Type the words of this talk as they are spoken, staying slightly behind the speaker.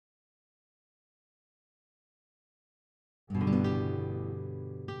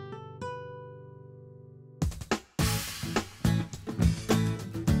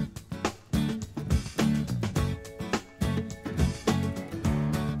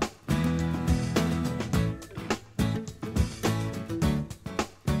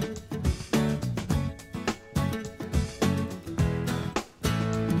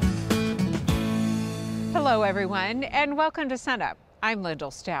Hello, everyone, and welcome to SUNUP. I'm Lyndall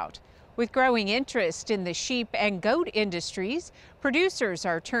Stout. With growing interest in the sheep and goat industries, producers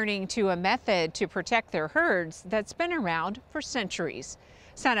are turning to a method to protect their herds that's been around for centuries.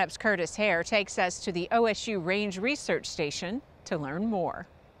 SUNUP's Curtis Hare takes us to the OSU Range Research Station to learn more.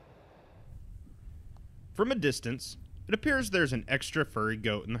 From a distance, it appears there's an extra furry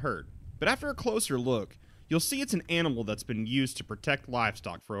goat in the herd. But after a closer look, you'll see it's an animal that's been used to protect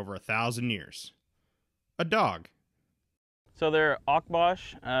livestock for over 1,000 years. A dog. So they're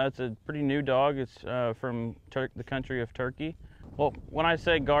Akbash. It's a pretty new dog. It's from the country of Turkey. Well, when I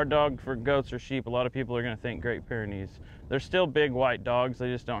say guard dog for goats or sheep, a lot of people are going to think Great Pyrenees. They're still big white dogs.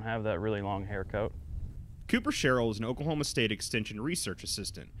 They just don't have that really long hair coat. Cooper Sherrill is an Oklahoma State Extension research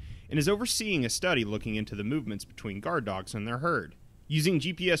assistant and is overseeing a study looking into the movements between guard dogs and their herd. Using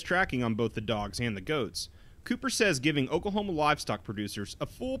GPS tracking on both the dogs and the goats, Cooper says giving Oklahoma livestock producers a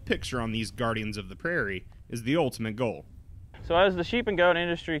full picture on these guardians of the prairie is the ultimate goal. So as the sheep and goat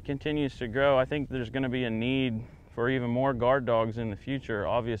industry continues to grow, I think there's going to be a need for even more guard dogs in the future,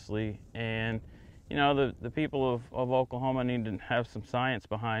 obviously. And, you know, the people of Oklahoma need to have some science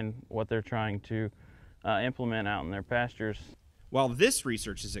behind what they're trying to implement out in their pastures. While this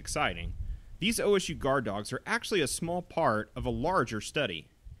research is exciting, these OSU guard dogs are actually a small part of a larger study.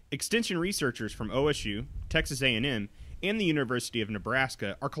 Extension researchers from OSU, Texas A&M, and the University of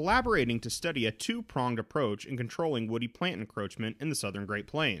Nebraska are collaborating to study a two-pronged approach in controlling woody plant encroachment in the southern Great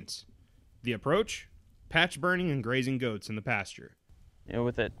Plains. The approach? Patch burning and grazing goats in the pasture. You know,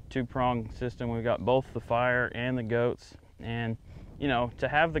 with that two-pronged system, we've got both the fire and the goats. And, you know, to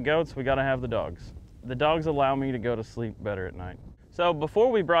have the goats, we got to have the dogs. The dogs allow me to go to sleep better at night. So before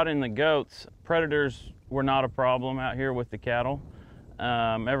we brought in the goats, predators were not a problem out here with the cattle.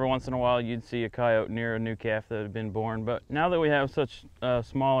 Every once in a while you'd see a coyote near a new calf that had been born, but now that we have such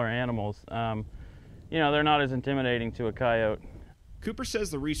smaller animals, you know, they're not as intimidating to a coyote. Cooper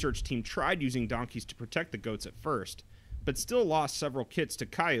says the research team tried using donkeys to protect the goats at first, but still lost several kits to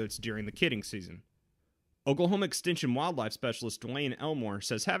coyotes during the kidding season. Oklahoma Extension wildlife specialist Dwayne Elmore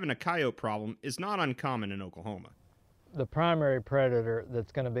says having a coyote problem is not uncommon in Oklahoma. The primary predator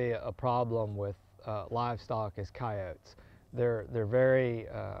that's going to be a problem with livestock is coyotes. They're very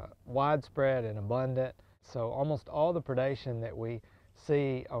widespread and abundant, so almost all the predation that we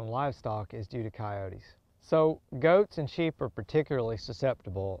see on livestock is due to coyotes. So goats and sheep are particularly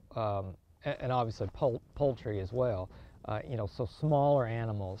susceptible, and obviously poultry as well, you know, so smaller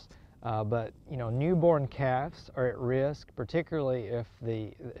animals. But you know, newborn calves are at risk, particularly if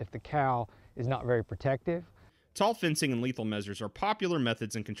the cow is not very protective. Tall fencing and lethal measures are popular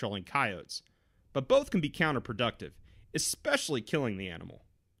methods in controlling coyotes, but both can be counterproductive, especially killing the animal.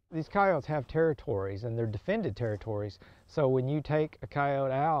 These coyotes have territories, and they're defended territories, so when you take a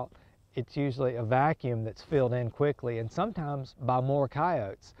coyote out, it's usually a vacuum that's filled in quickly, and sometimes by more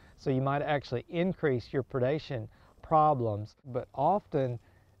coyotes. So you might actually increase your predation problems, but often,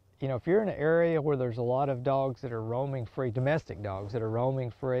 you know, if you're in an area where there's a lot of dogs that are roaming free, domestic dogs that are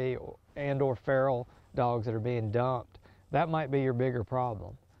roaming free, and/or feral dogs that are being dumped, that might be your bigger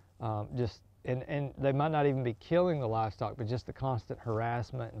problem. And they might not even be killing the livestock, but just the constant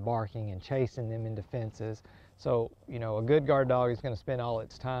harassment and barking and chasing them into fences. So, you know, a good guard dog is going to spend all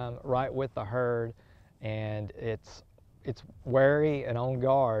its time right with the herd, and it's wary and on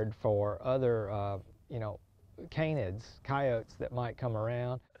guard for other, you know, canids, coyotes that might come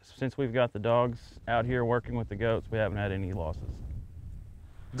around. Since we've got the dogs out here working with the goats, we haven't had any losses.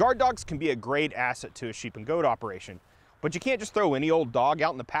 Guard dogs can be a great asset to a sheep and goat operation, but you can't just throw any old dog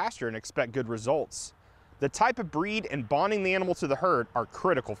out in the pasture and expect good results. The type of breed and bonding the animal to the herd are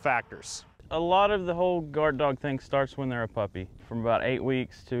critical factors. A lot of the whole guard dog thing starts when they're a puppy. From about 8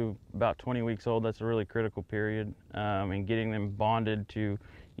 weeks to about 20 weeks old, that's a really critical period in getting them bonded to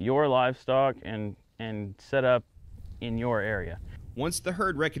your livestock and set up in your area. Once the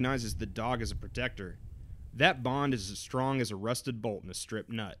herd recognizes the dog as a protector, that bond is as strong as a rusted bolt in a stripped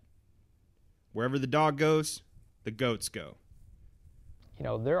nut. Wherever the dog goes, the goats go. You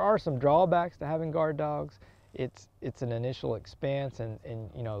know, there are some drawbacks to having guard dogs. It's an initial expense, and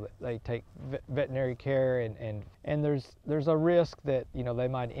you know, they take veterinary care, and there's a risk that, you know, they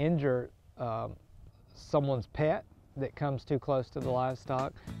might injure someone's pet that comes too close to the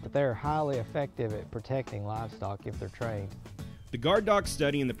livestock, but they're highly effective at protecting livestock if they're trained. The Guard Dog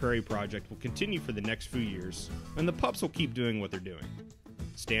Study in the Prairie Project will continue for the next few years, and the pups will keep doing what they're doing.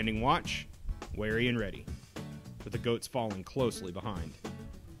 Standing watch, wary and ready, with the goats following closely behind.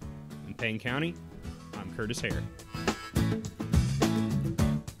 In Payne County, I'm Curtis Hare.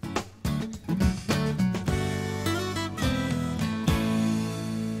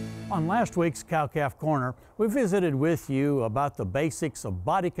 On last week's Cow-Calf Corner, we visited with you about the basics of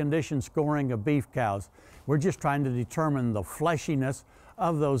body condition scoring of beef cows. We're just trying to determine the fleshiness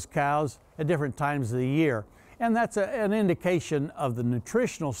of those cows at different times of the year. And that's an indication of the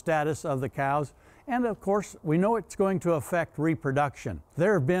nutritional status of the cows. And of course, we know it's going to affect reproduction.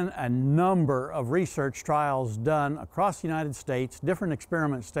 There have been a number of research trials done across the United States, different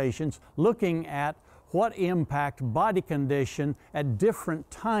experiment stations, looking at what impact body condition at different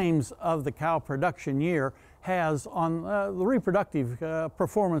times of the cow production year has on the reproductive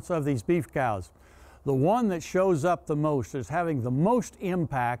performance of these beef cows. The one that shows up the most as having the most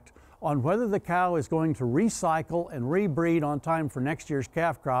impact on whether the cow is going to recycle and rebreed on time for next year's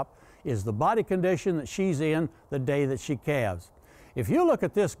calf crop is the body condition that she's in the day that she calves. If you look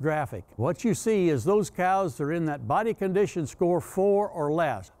at this graphic, what you see is those cows that are in that body condition score 4 or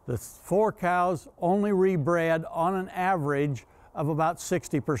less. The 4 cows only rebred on an average of about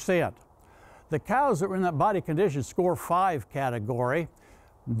 60%. The cows that were in that body condition score 5 category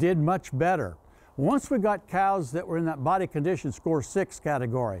did much better. Once we got cows that were in that body condition score 6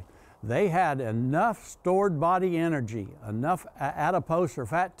 category, they had enough stored body energy, enough adipose or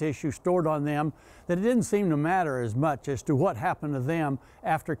fat tissue stored on them that it didn't seem to matter as much as to what happened to them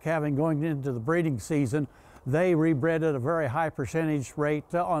after calving going into the breeding season. They rebred at a very high percentage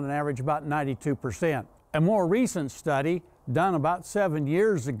rate, on an average about 92%. A more recent study done about 7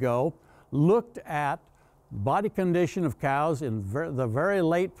 years ago looked at body condition of cows in the very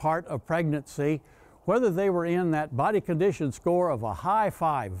late part of pregnancy, whether they were in that body condition score of a high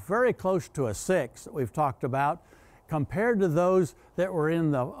 5, very close to a 6 that we've talked about, compared to those that were in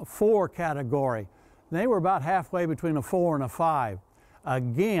the 4 category. They were about halfway between a 4 and a 5.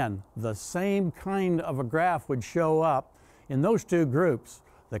 Again, the same kind of a graph would show up in those two groups.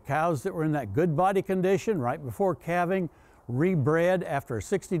 The cows that were in that good body condition right before calving rebred after a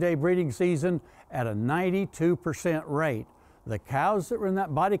 60-day breeding season at a 92% rate. The cows that were in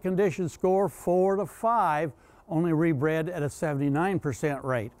that body condition score 4 to 5 only rebred at a 79%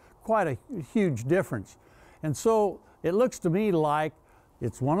 rate. Quite a huge difference. And so it looks to me like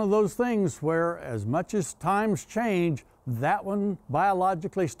it's one of those things where as much as times change, that one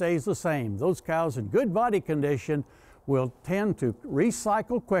biologically stays the same. Those cows in good body condition will tend to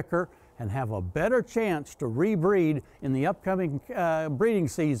recycle quicker and have a better chance to rebreed in the upcoming breeding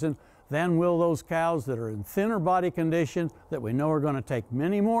season than will those cows that are in thinner body condition that we know are going to take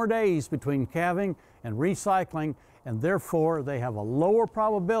many more days between calving and recycling, and therefore they have a lower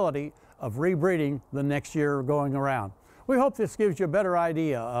probability of rebreeding the next year going around. We hope this gives you a better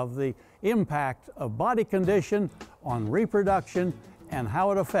idea of the impact of body condition on reproduction and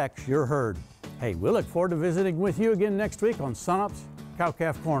how it affects your herd. Hey, we look forward to visiting with you again next week on SUNUP's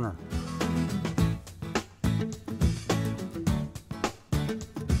Cow-Calf Corner.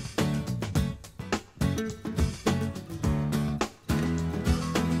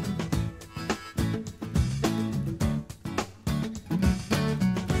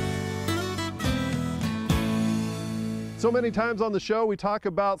 So many times on the show we talk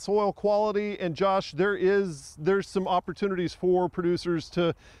about soil quality, and Josh, there's some opportunities for producers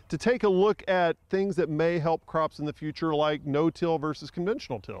to take a look at things that may help crops in the future, like no-till versus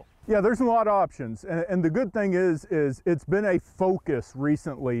conventional till. Yeah, there's a lot of options, and the good thing is it's been a focus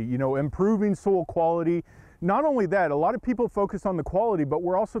recently, you know, improving soil quality. Not only that, a lot of people focus on the quality, but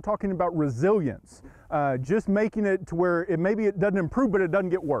we're also talking about resilience, just making it to where maybe it doesn't improve, but it doesn't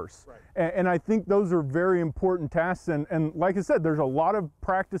get worse. Right. And I think those are very important tasks. And like I said, there's a lot of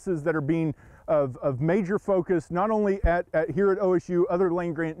practices that are being of major focus, not only here at OSU, other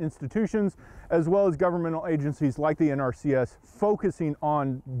land grant institutions, as well as governmental agencies like the NRCS, focusing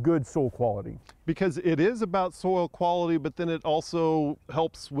on good soil quality. Because it is about soil quality, but then it also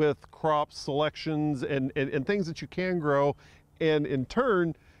helps with crop selections and things that you can grow. And in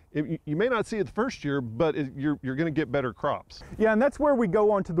turn, you may not see it the first year, but you're going to get better crops. Yeah, and that's where we go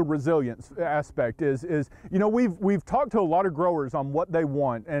on to the resilience aspect is you know, we've talked to a lot of growers on what they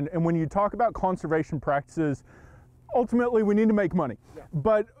want, and when you talk about conservation practices, ultimately we need to make money. Yeah.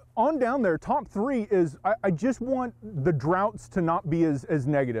 But on down there, top 3 is I just want the droughts to not be as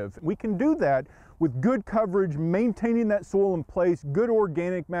negative. We can do that with good coverage, maintaining that soil in place, good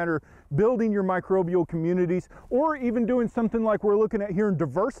organic matter, building your microbial communities, or even doing something like we're looking at here and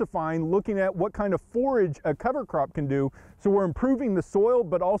diversifying, looking at what kind of forage a cover crop can do. So we're improving the soil,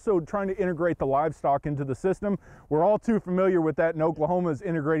 but also trying to integrate the livestock into the system. We're all too familiar with that in Oklahoma, is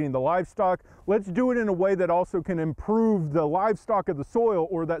integrating the livestock. Let's do it in a way that also can improve the livestock of the soil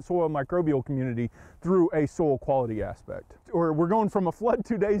or that soil microbial community through a soil quality aspect. Or we're going from a flood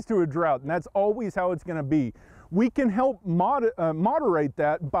 2 days to a drought, and that's always how it's going to be. we can help moderate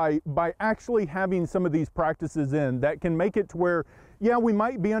that by actually having some of these practices in that can make it to where, yeah, we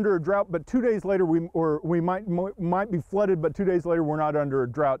might be under a drought, but 2 days later we might be flooded, but 2 days later we're not under a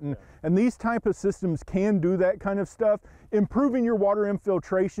drought. And these type of systems can do that kind of stuff. Improving your water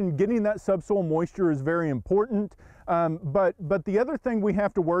infiltration, getting that subsoil moisture is very important. But the other thing we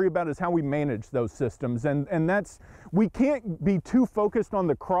have to worry about is how we manage those systems, and that's, we can't be too focused on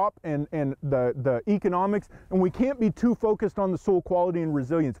the crop and the economics, and we can't be too focused on the soil quality and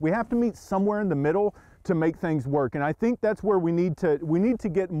resilience. We have to meet somewhere in the middle to make things work, and I think that's where we need to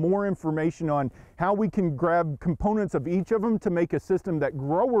get more information on how we can grab components of each of them to make a system that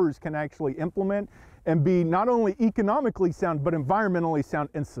growers can actually implement and be not only economically sound, but environmentally sound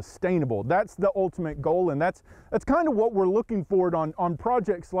and sustainable. That's the ultimate goal, and that's kind of what we're looking for on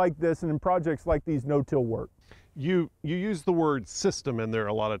projects like this and in projects like these no-till work. You use the word system in there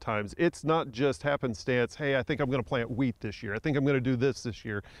a lot of times. It's not just happenstance, hey, I think I'm going to plant wheat this year, I think I'm going to do this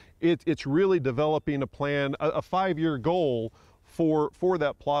year. It's really developing a plan, a 5-year goal for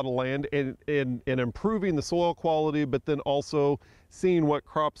that plot of land, and improving the soil quality, but then also seeing what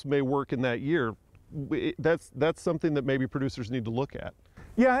crops may work in that year. That's something that maybe producers need to look at.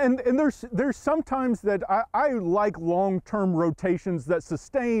 Yeah, and there's sometimes that I like long-term rotations that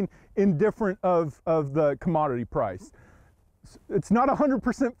sustain indifferent of the commodity price. It's not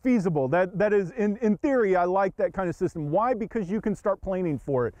 100% feasible. That is, in theory, I like that kind of system. Why? Because you can start planning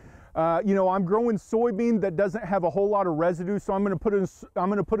for it. You know, I'm growing soybean that doesn't have a whole lot of residue, so I'm going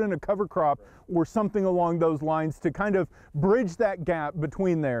to put in a cover crop or something along those lines to kind of bridge that gap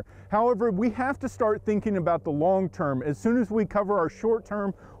between there. However, we have to start thinking about the long term. As soon as we cover our short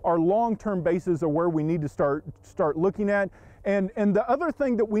term, our long term bases are where we need to start looking at. And the other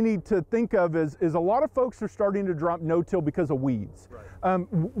thing that we need to think of is a lot of folks are starting to drop no-till because of weeds. Right.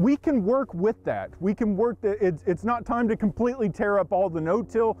 We can work with that. We can work it's not time to completely tear up all the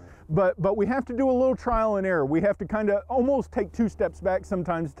no-till, but we have to do a little trial and error. We have to kind of almost take 2 steps back,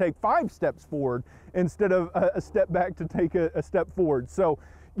 sometimes take 5 steps forward instead of a step back to take a step forward. So,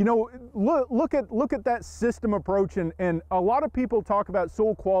 you know, look at that system approach, and a lot of people talk about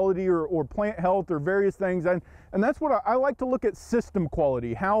soil quality or plant health or various things, and that's what I like to look at: system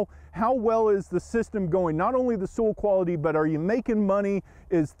quality. How well is the system going? Not only the soil quality, but are you making money?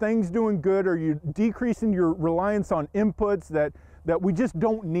 Is things doing good? Are you decreasing your reliance on inputs that we just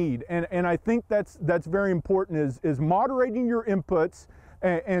don't need? And I think that's very important, is moderating your inputs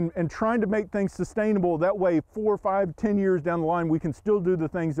and trying to make things sustainable. That way 4, 5, 10 years down the line, we can still do the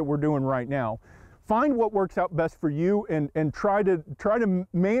things that we're doing right now. Find what works out best for you, and try to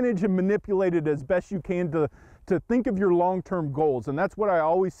manage and manipulate it as best you can to think of your long-term goals. And that's what I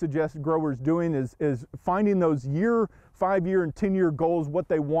always suggest growers doing, is finding those 5-year and 10-year goals, what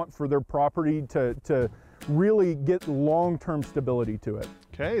they want for their property to really get long-term stability to it.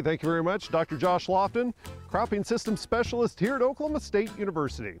 Okay, thank you very much, Dr. Josh Lofton, Cropping Systems Specialist here at Oklahoma State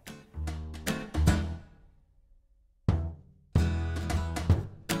University.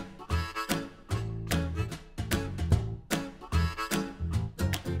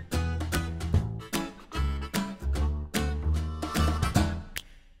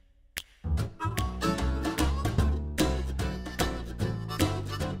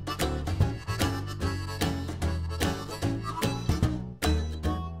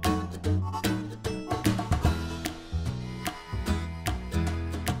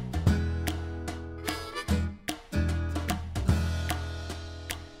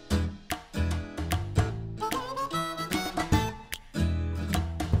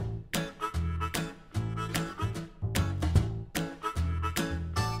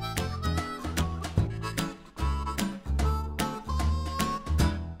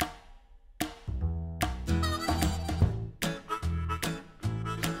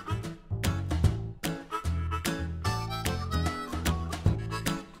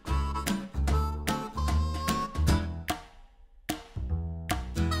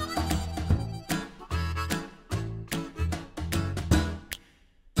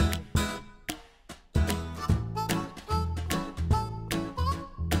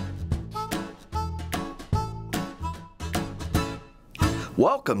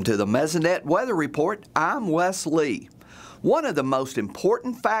 Welcome to the Mesonet Weather Report. I'm Wes Lee. One of the most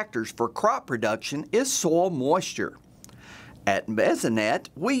important factors for crop production is soil moisture. At Mesonet,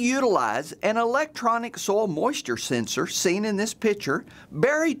 we utilize an electronic soil moisture sensor seen in this picture,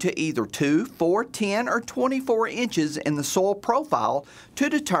 buried to either 2, 4, 10, or 24 inches in the soil profile to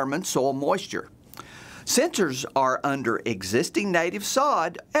determine soil moisture. Sensors are under existing native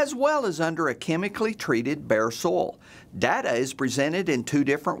sod as well as under a chemically treated bare soil. Data is presented in 2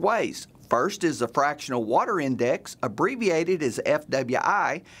 different ways. First is the fractional water index, abbreviated as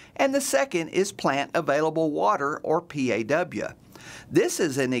FWI, and the second is plant available water, or PAW. This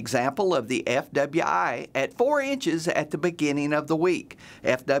is an example of the FWI at 4 inches at the beginning of the week.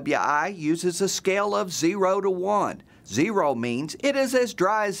 FWI uses a scale of 0 to 1. 0 means it is as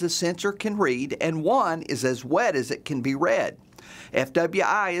dry as the sensor can read, and 1 is as wet as it can be read.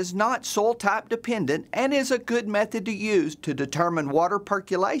 FWI is not soil type dependent and is a good method to use to determine water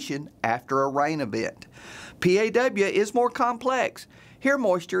percolation after a rain event. PAW is more complex. Here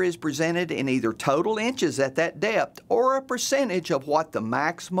moisture is presented in either total inches at that depth or a percentage of what the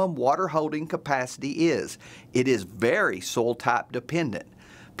maximum water holding capacity is. It is very soil type dependent.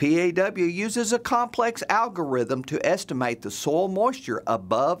 PAW uses a complex algorithm to estimate the soil moisture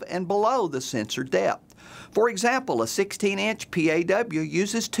above and below the sensor depth. For example, a 16-inch PAW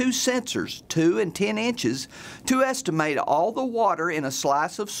uses 2 sensors, 2 and 10 inches, to estimate all the water in a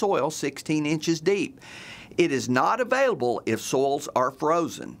slice of soil 16 inches deep. It is not available if soils are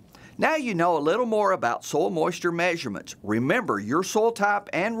frozen. Now you know a little more about soil moisture measurements. Remember, your soil type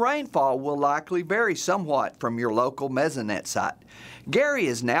and rainfall will likely vary somewhat from your local Mesonet site. Gary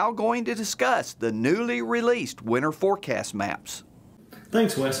is now going to discuss the newly released winter forecast maps.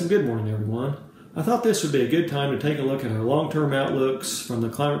 Thanks, Wes, and good morning, everyone. I thought this would be a good time to take a look at our long-term outlooks from the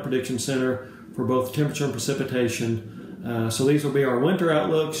Climate Prediction Center for both temperature and precipitation. So these will be our winter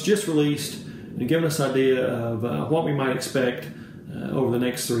outlooks just released and giving us an idea of what we might expect over the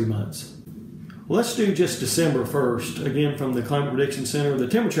next 3 months. Well, let's do just December first. Again, from the Climate Prediction Center, the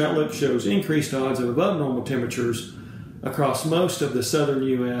temperature outlook shows increased odds of above normal temperatures across most of the southern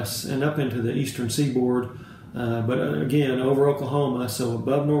U.S. and up into the eastern seaboard. But again, over Oklahoma, so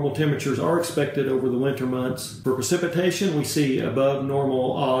above normal temperatures are expected over the winter months. For precipitation, we see above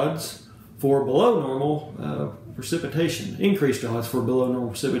normal odds for below normal precipitation, increased odds for below normal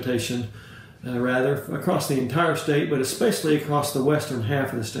precipitation, rather, across the entire state, but especially across the western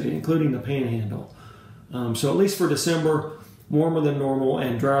half of the state, including the Panhandle. So at least for December, warmer than normal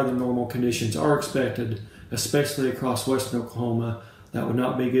and drier than normal conditions are expected, especially across western Oklahoma. That would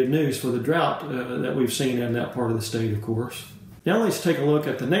not be good news for the drought that we've seen in that part of the state, of course. Now let's take a look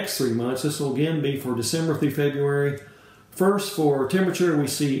at the next 3 months. This will again be for December through February. First, for temperature, we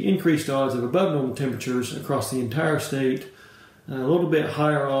see increased odds of above normal temperatures across the entire state. A little bit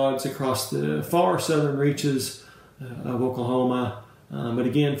higher odds across the far southern reaches of Oklahoma. But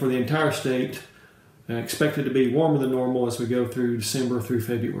again, for the entire state, expected to be warmer than normal as we go through December through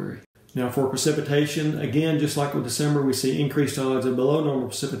February. Now for precipitation, again, just like with December, we see increased odds of below normal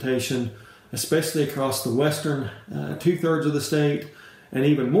precipitation, especially across the western 2/3 of the state, and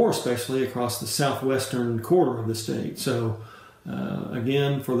even more especially across the southwestern quarter of the state. So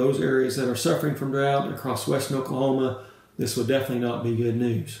again, for those areas that are suffering from drought across western Oklahoma, this would definitely not be good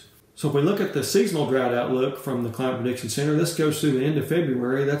news. So if we look at the seasonal drought outlook from the Climate Prediction Center, this goes through the end of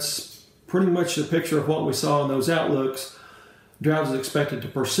February. That's pretty much a picture of what we saw in those outlooks. Drought is expected to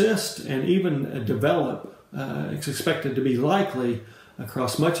persist and even develop. It's expected to be likely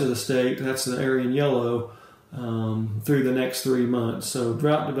across much of the state, that's the area in yellow, through the next 3 months. So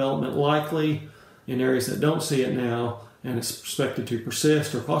drought development likely in areas that don't see it now, and it's expected to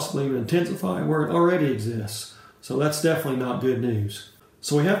persist or possibly even intensify where it already exists. So that's definitely not good news.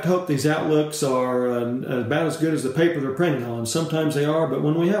 So we have to hope these outlooks are about as good as the paper they're printed on. Sometimes they are, but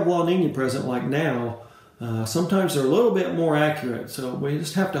when we have La Nina present like now, sometimes they're a little bit more accurate. So we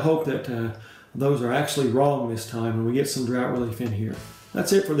just have to hope that those are actually wrong this time and we get some drought relief in here.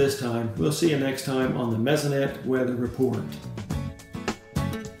 That's it for this time. We'll see you next time on the Mesonet Weather Report.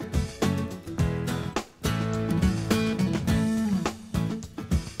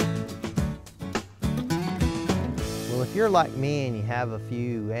 Well, if you're like me and you have a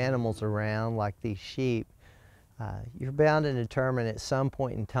few animals around, like these sheep, you're bound to determine at some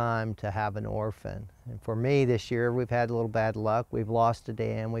point in time to have an orphan. And for me this year, we've had a little bad luck. We've lost a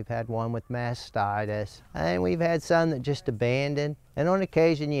dam, we've had one with mastitis, and we've had some that just abandoned. And on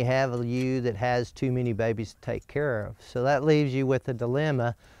occasion you have a ewe that has too many babies to take care of. So that leaves you with a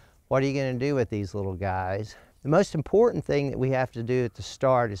dilemma. What are you going to do with these little guys? The most important thing that we have to do at the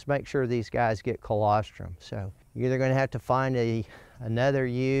start is make sure these guys get colostrum. So you're either going to have to find another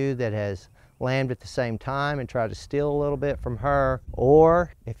ewe that has lambed at the same time and try to steal a little bit from her,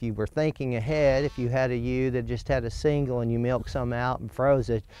 or if you were thinking ahead, if you had a ewe that just had a single and you milked some out and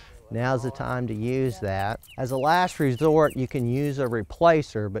froze it, now's the time to use that. As a last resort, you can use a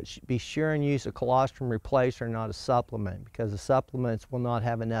replacer, but be sure and use a colostrum replacer, not a supplement, because the supplements will not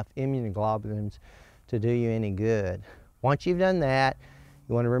have enough immunoglobulins to do you any good. Once you've done that,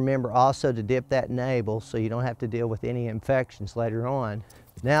 you want to remember also to dip that enable so you don't have to deal with any infections later on.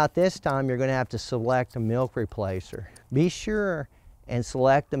 Now at this time, you're going to have to select a milk replacer. Be sure and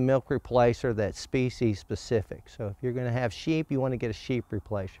select a milk replacer that's species specific. So if you're going to have sheep, you want to get a sheep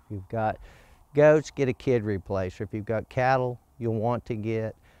replacer. If you've got goats, get a kid replacer. If you've got cattle, you'll want to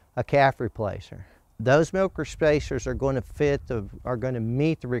get a calf replacer. Those milk replacers are going to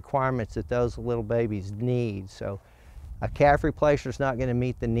meet the requirements that those little babies need. So a calf replacer is not going to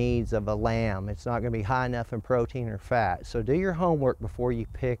meet the needs of a lamb. It's not going to be high enough in protein or fat. So do your homework before you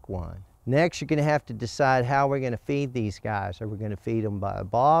pick one. Next, you're going to have to decide how we're going to feed these guys. Are we going to feed them by a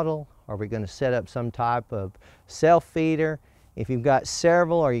bottle? Are we going to set up some type of self-feeder? If you've got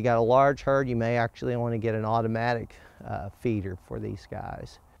several or you got a large herd, you may actually want to get an automatic feeder for these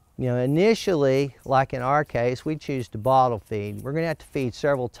guys. You know, initially, like in our case, we choose to bottle feed. We're going to have to feed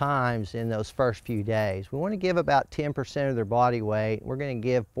several times in those first few days. We want to give about 10% of their body weight. We're going to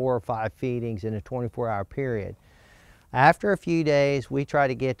give 4 or 5 feedings in a 24-hour period. After a few days, we try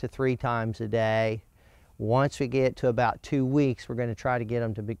to get to 3 times a day. Once we get to about 2 weeks, we're going to try to get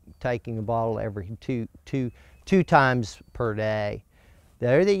them to be taking a bottle every two times per day. The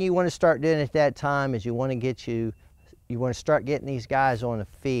other thing you want to start doing at that time is you want to start getting these guys on a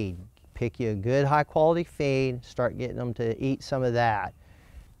feed. Pick you a good high quality feed, start getting them to eat some of that.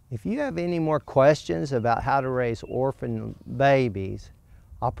 If you have any more questions about how to raise orphan babies,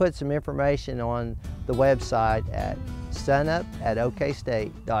 I'll put some information on the website at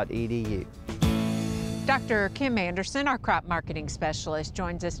sunup@okstate.edu. Dr. Kim Anderson, our crop marketing specialist,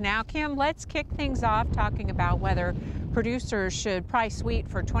 joins us now. Kim, let's kick things off talking about whether producers should price wheat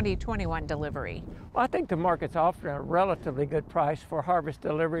for 2021 delivery. Well, I think the market's offering a relatively good price for harvest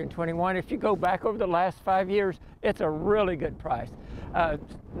delivery in 21. If you go back over the last 5 years, it's a really good price.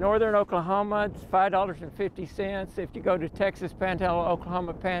 Northern Oklahoma, it's $5.50. If you go to Texas Panhandle,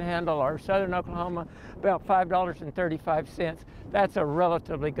 Oklahoma Panhandle, or Southern Oklahoma, about $5.35. That's a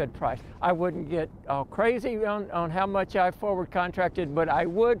relatively good price. I wouldn't get crazy on how much I forward contracted, but I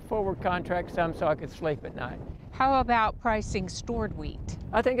would forward contract some so I could sleep at night. How about pricing stored wheat?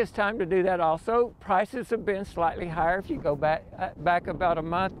 I think it's time to do that also. Prices have been slightly higher if you go back about a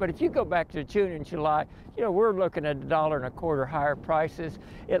month, but if you go back to June and July, you know, we're looking at $1.25 higher prices.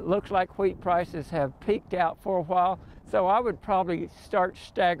 It looks like wheat prices have peaked out for a while, so I would probably start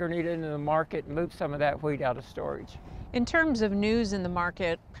staggering it into the market and move some of that wheat out of storage. In terms of news in the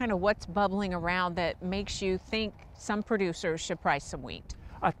market, kind of what's bubbling around that makes you think some producers should price some wheat?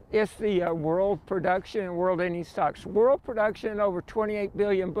 It's the world production and world ending stocks. World production over 28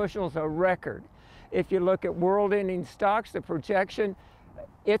 billion bushels, a record. If you look at world ending stocks, the projection,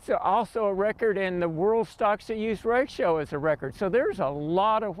 it's also a record, and the world stocks to use ratio is a record. So there's a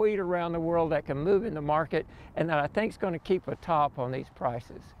lot of wheat around the world that can move in the market, and that I think is going to keep a top on these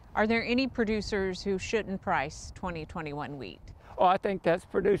prices. Are there any producers who shouldn't price 2021 wheat? Oh, I think that's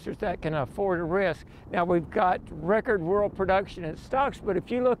producers that can afford a risk. Now, we've got record world production in stocks, but if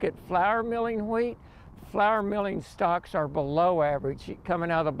you look at flour milling wheat, flour milling stocks are below average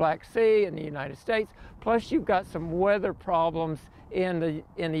coming out of the Black Sea in the United States. Plus, you've got some weather problems in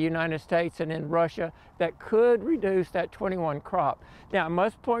the United States and in Russia that could reduce that 21 crop. Now, I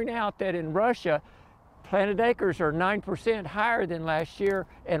must point out that in Russia, planted acres are 9% higher than last year,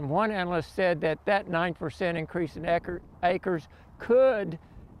 and one analyst said that that 9% increase in acres could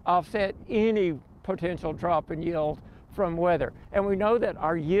offset any potential drop in yield from weather. And we know that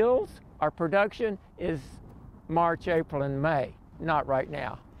our yields, our production is March, April, and May, not right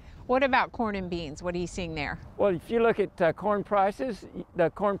now. What about corn and beans? What are you seeing there? Well, if you look at corn prices, the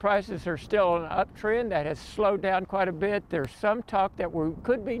corn prices are still on an uptrend. That has slowed down quite a bit. There's some talk that we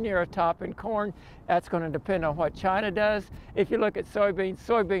could be near a top in corn. That's going to depend on what China does. If you look at soybeans,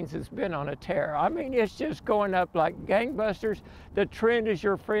 soybeans has been on a tear. I mean, it's just going up like gangbusters. The trend is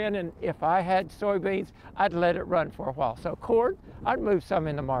your friend, and if I had soybeans, I'd let it run for a while. So corn, I'd move some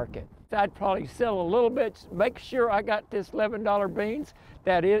in the market. I'd probably sell a little bit, make sure I got this $11 beans.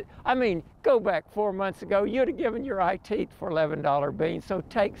 That is, I mean, go back 4 months ago, you'd have given your eye teeth for $11 beans, so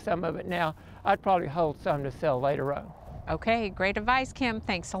take some of it now. I'd probably hold some to sell later on. Okay, great advice, Kim.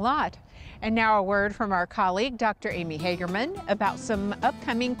 Thanks a lot. And now a word from our colleague, Dr. Amy Hagerman, about some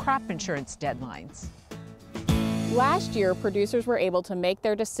upcoming crop insurance deadlines. Last year, producers were able to make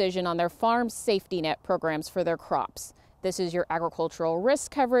their decision on their farm safety net programs for their crops. This is your agricultural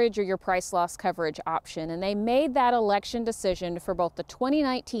risk coverage or your price loss coverage option, and they made that election decision for both the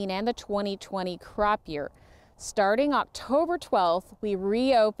 2019 and the 2020 crop year. Starting October 12th, we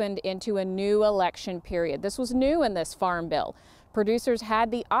reopened into a new election period. This was new in this farm bill. Producers had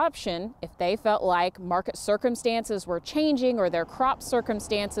the option, if they felt like market circumstances were changing or their crop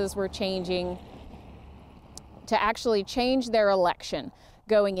circumstances were changing, to actually change their election.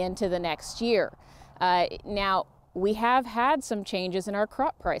 going into the next year. Now, we have had some changes in our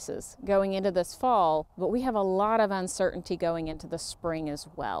crop prices going into this fall, but we have a lot of uncertainty going into the spring as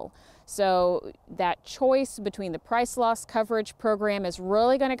well. So that choice between the price loss coverage program is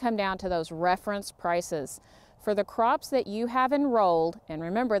really going to come down to those reference prices. For the crops that you have enrolled, and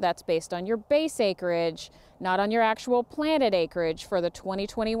remember that's based on your base acreage, not on your actual planted acreage for the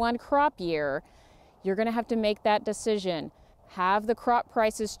 2021 crop year, you're going to have to make that decision. Have the crop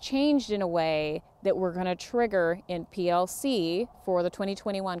prices changed in a way that we're going to trigger in PLC for the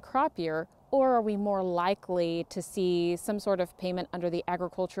 2021 crop year, or are we more likely to see some sort of payment under the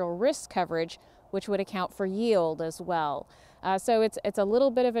agricultural risk coverage, which would account for yield as well? So it's a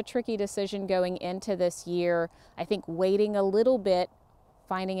little bit of a tricky decision going into this year. I think waiting a little bit,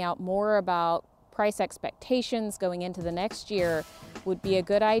 finding out more about price expectations going into the next year would be a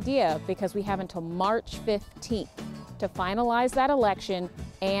good idea, because we have until March 15th to finalize that election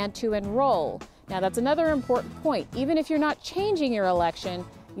and to enroll. Now that's another important point. Even if you're not changing your election,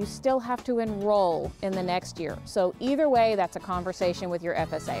 you still have to enroll in the next year. So either way, that's a conversation with your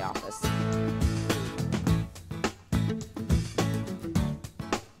FSA office.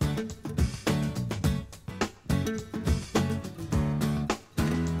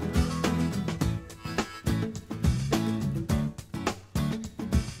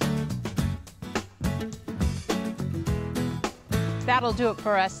 That'll do it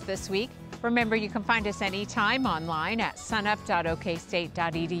for us this week. Remember, you can find us anytime online at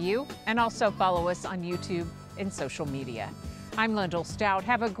sunup.okstate.edu and also follow us on YouTube and social media. I'm Lyndall Stout.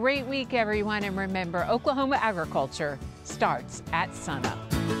 Have a great week, everyone, and remember, Oklahoma agriculture starts at sunup.